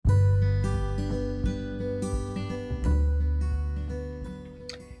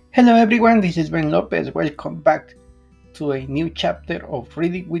Hello everyone, this is Ben Lopez. Welcome back to a new chapter of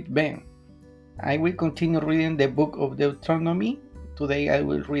Reading with Ben. I will continue reading the book of Deuteronomy. Today I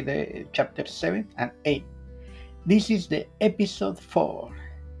will read chapter 7 and 8. This is the episode 4.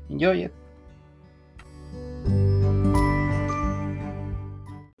 Enjoy it.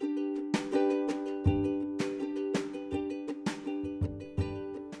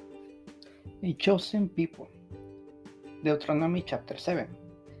 A chosen people. Deuteronomy Chapter 7.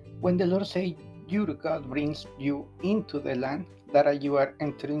 When the Lord said, your God brings you into the land that you are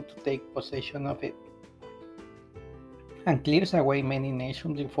entering to take possession of it, and clears away many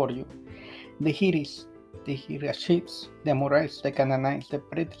nations before you, the Hittites, the Girgashites, the Amorites, the Canaanites, the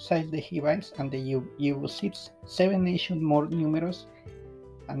Perizzites, the Hivites, and the Jebusites, 7 nations more numerous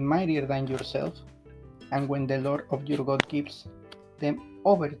and mightier than yourself. And when the Lord of your God gives them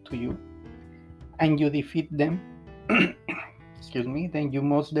over to you, and you defeat them, then you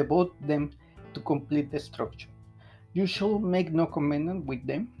must devote them to complete destruction. You shall make no covenant with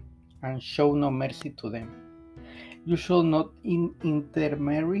them, and show no mercy to them. You shall not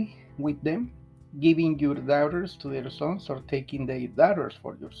intermarry with them, giving your daughters to their sons or taking their daughters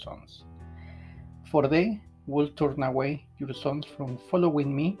for your sons. For they will turn away your sons from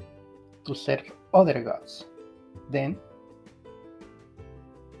following me to serve other gods. Then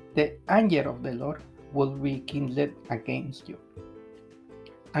the anger of the Lord will be kindled against you,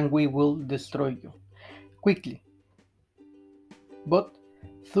 and we will destroy you quickly. But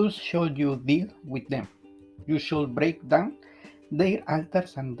thus shall you deal with them. You shall break down their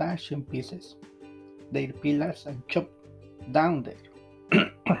altars and dash in pieces their pillars and chop down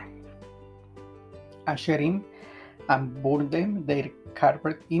their Asherim and burn them their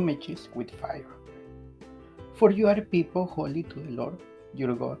carved images with fire. For you are a people holy to the Lord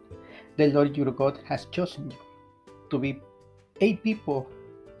your God. The Lord your God has chosen you to be a people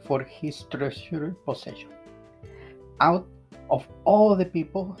for his treasured possession. Out of all the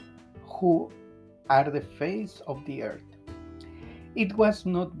people who are the face of the earth. It was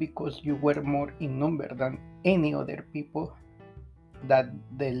not because you were more in number than any other people that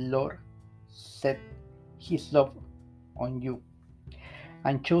the Lord set his love on you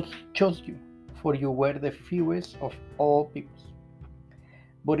and chose you, for you were the fewest of all peoples.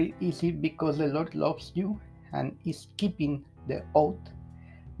 But is it because the Lord loves you and is keeping the oath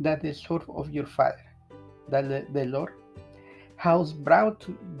that the sword of your father, that the Lord has brought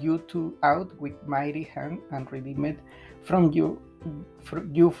you out with mighty hand and redeemed you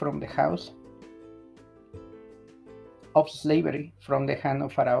from the house of slavery, from the hand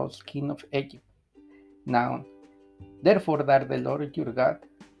of Pharaoh, king of Egypt. Now, therefore, that the Lord your God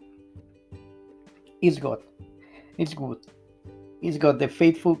is God, is good, is God, the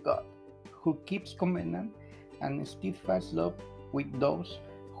faithful God, who keeps covenant and steadfast love with those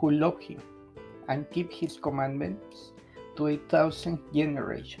who love him and keep his commandments to 1,000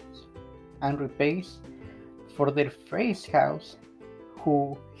 generations, and repays for their first house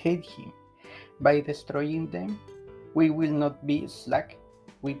who hate him. By destroying them, we will not be slack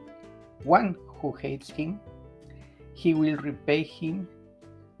with one who hates him. He will repay him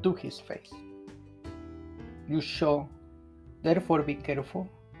to his face. You shall therefore be careful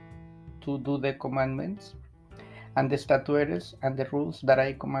to do the commandments and the statutes and the rules that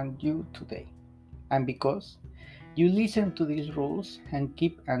I command you today. And because you listen to these rules and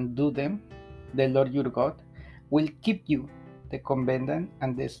keep and do them, the Lord your God will keep you the covenant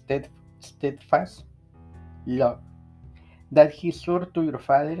and the steadfast love that he swore to your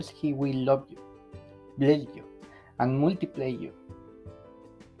fathers. He will love you, bless you, and multiply you.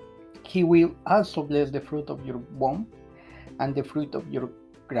 He will also bless the fruit of your womb and the fruit of your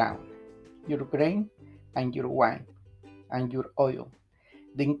ground, your grain and your wine and your oil,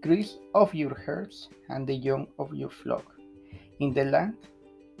 the increase of your herds and the young of your flock. In the land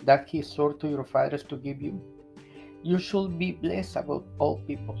that he swore to your fathers to give you, you shall be blessed above all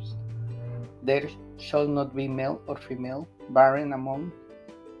peoples. There shall not be male or female barren among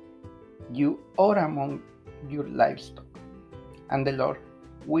you or among your livestock. And the Lord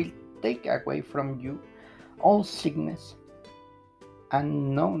will take away from you all sickness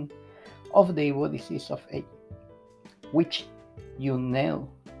and none of the evil disease of age, which you know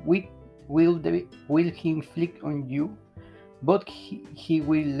will he inflict on you, but he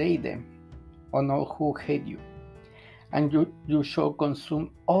will lay them on all who hate you. And you shall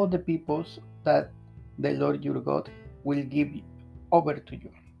consume all the peoples that the Lord your God will give over to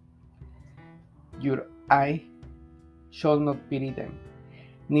you. Your eye shall not pity them,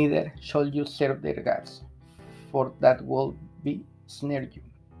 neither shall you serve their gods, for that will be snare you.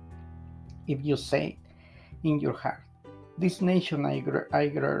 If you say in your heart, This nation are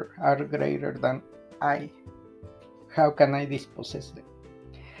greater than I. How can I dispossess them?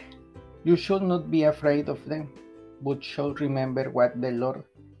 You should not be afraid of them, but shall remember what the Lord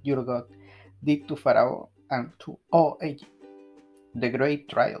your God did to Pharaoh and to all Egypt, the great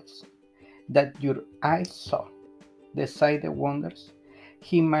trials that your eyes saw, the sight, the wonders,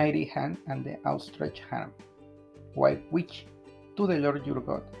 his mighty hand and the outstretched arm, which to the Lord your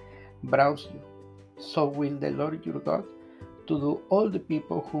God brought you. So will the Lord your God to do all the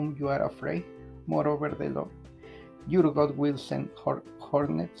people whom you are afraid. Moreover, the Lord your God will send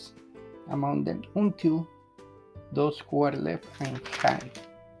hornets among them until those who are left and hide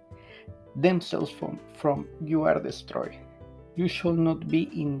themselves from you are destroyed. You shall not be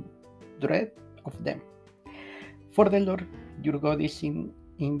in dread of them. For the Lord your God is in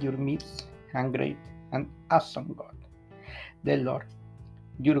your midst, and great and awesome God. The Lord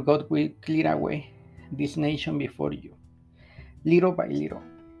your God will clear away this nation before you, little by little.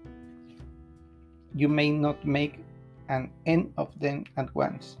 You may not make an end of them at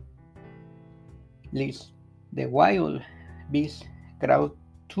once, lest the wild beasts grow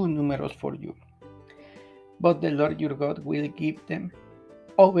too numerous for you. But the Lord your God will give them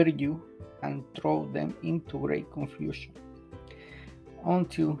over you and throw them into great confusion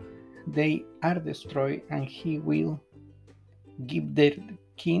until they are destroyed, and he will give their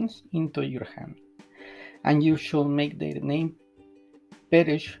kings into your hand, and you shall make their name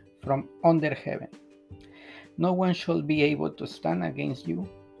perish from under heaven. No one shall be able to stand against you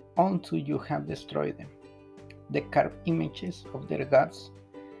until you have destroyed them. The carved images of their gods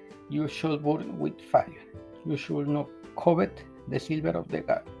you shall burn with fire. You shall not covet the silver of the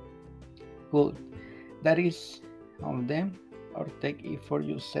god, gold that is on them, or take it for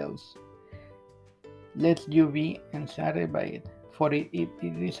yourselves, lest you be ensnared by it, for it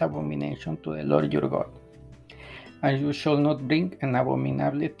is abomination to the Lord your God. And you shall not bring an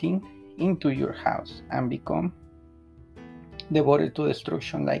abominable thing into your house, and become devoted to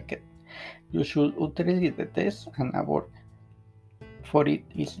destruction like it. You should utterly detest and abhor, for it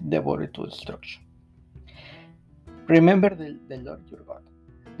is devoted to destruction. Remember the Lord your God.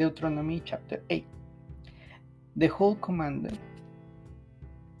 Deuteronomy Chapter 8. The whole commandment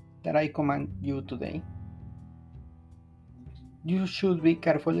that I command you today, you should be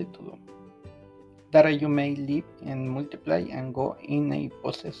carefully to do, that you may live and multiply and go in and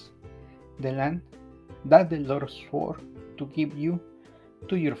possess the land that the Lord swore to give you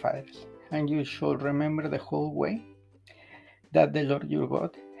to your fathers. And you shall remember the whole way that the Lord your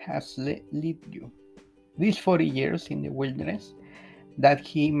God has led you these 40 years in the wilderness, that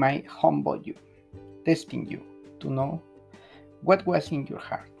he might humble you, testing you to know what was in your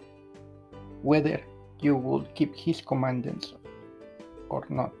heart, whether you would keep his commandments or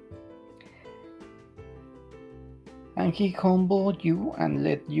not. And he humbled you and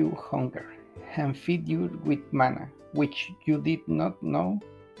let you hunger, and feed you with manna, which you did not know,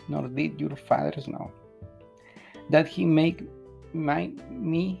 nor did your fathers know, that he might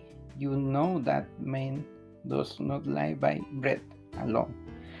me you know that man does not live by bread alone,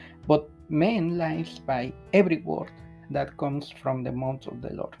 but man lives by every word that comes from the mouth of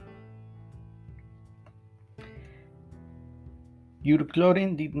the Lord. Your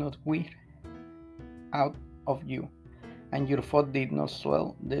clothing did not wear out of you, and your foot did not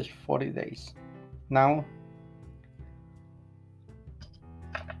swell these 40 days. Now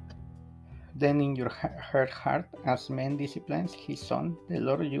then in your heart, as man disciplines his son, the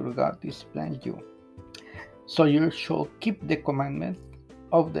Lord your God disciplines you. So you shall keep the commandments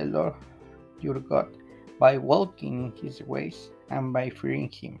of the Lord your God by walking in his ways and by fearing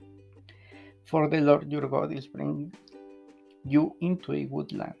him. For the Lord your God is bringing you into a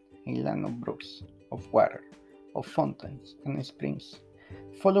good land, a land of brooks, of water, of fountains and springs,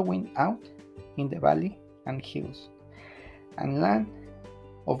 following out in the valley and hills, and land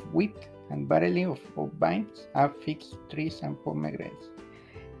of wheat and barley, of vines, of fig trees and pomegranates,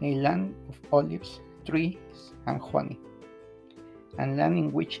 a land of olives, trees and honey, and land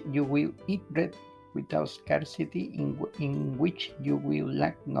in which you will eat bread without scarcity, in which you will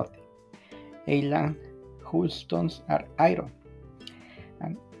lack nothing, a land whose stones are iron,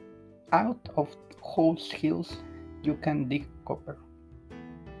 and out of whose hills you can dig copper.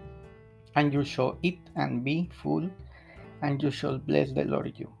 And you shall eat and be full, and you shall bless the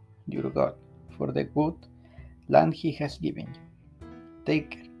Lord your God, for the good land he has given you.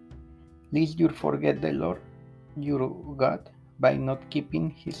 Take care, lest you forget the Lord your God by not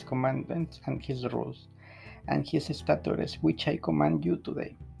keeping his commandments and his rules and his statutes, which I command you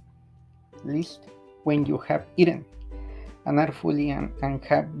today. Lest when you have eaten and are fully and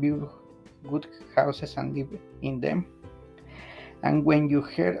have built good houses and live in them, And when your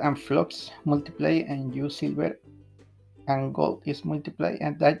herd and flocks multiply, and your silver and gold is multiplied,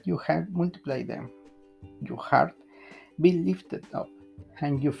 and that you have multiplied them, your heart be lifted up,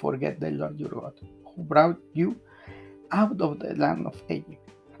 and you forget the Lord your God, who brought you out of the land of Egypt,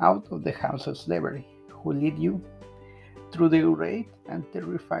 out of the house of slavery, who led you through the great and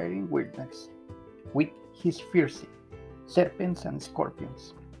terrifying wilderness, with his fierce serpents and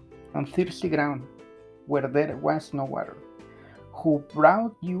scorpions, on thirsty ground where there was no water, who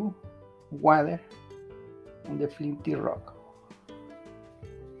brought you water on the flinty rock,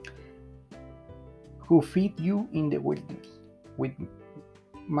 who feed you in the wilderness with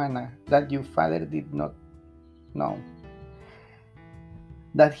manna that your father did not know,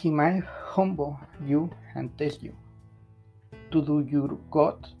 that he might humble you and test you, to do your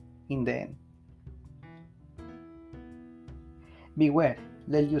good in the end. Beware,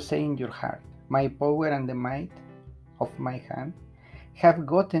 lest you say in your heart, my power and the might of my hand have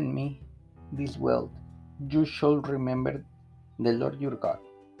gotten me this wealth. You shall remember the Lord your God.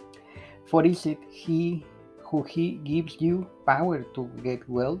 For is it he who he gives you power to get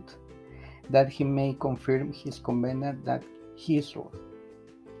wealth, that he may confirm his covenant that he swore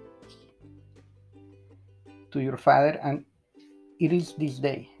to your father, and it is this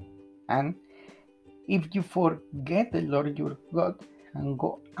day. And if you forget the Lord your God, and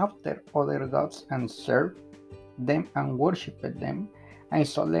go after other gods and serve them and worship them, I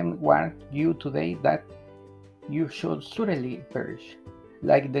solemnly warn you today that you shall surely perish,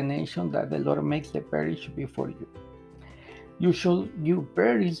 like the nation that the Lord makes to perish before you. You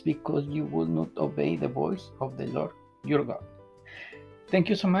perish because you will not obey the voice of the Lord your God. Thank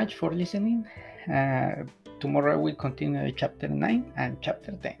you so much for listening. Tomorrow we'll continue chapter 9 and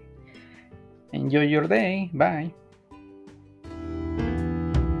chapter 10. Enjoy your day. Bye.